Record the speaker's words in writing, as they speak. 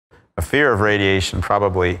A fear of radiation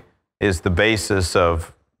probably is the basis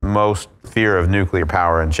of most fear of nuclear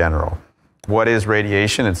power in general. What is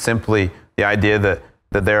radiation? It's simply the idea that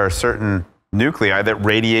there are certain nuclei that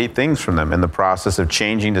radiate things from them. In the process of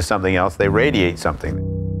changing to something else, they radiate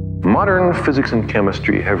something. Modern physics and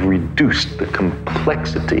chemistry have reduced the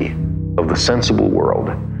complexity of the sensible world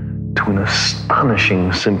to an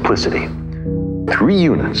astonishing simplicity. 3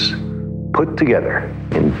 units put together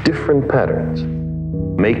in different patterns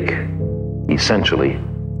make essentially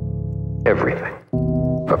everything.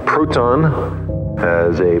 A proton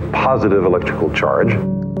has a positive electrical charge.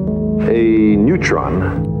 A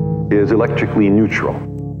neutron is electrically neutral.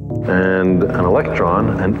 And an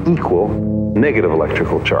electron, an equal negative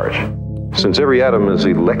electrical charge. Since every atom is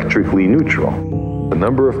electrically neutral, the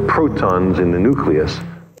number of protons in the nucleus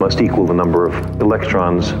must equal the number of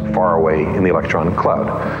electrons far away in the electron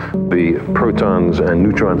cloud. The protons and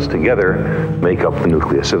neutrons together make up the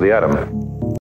nucleus of the atom.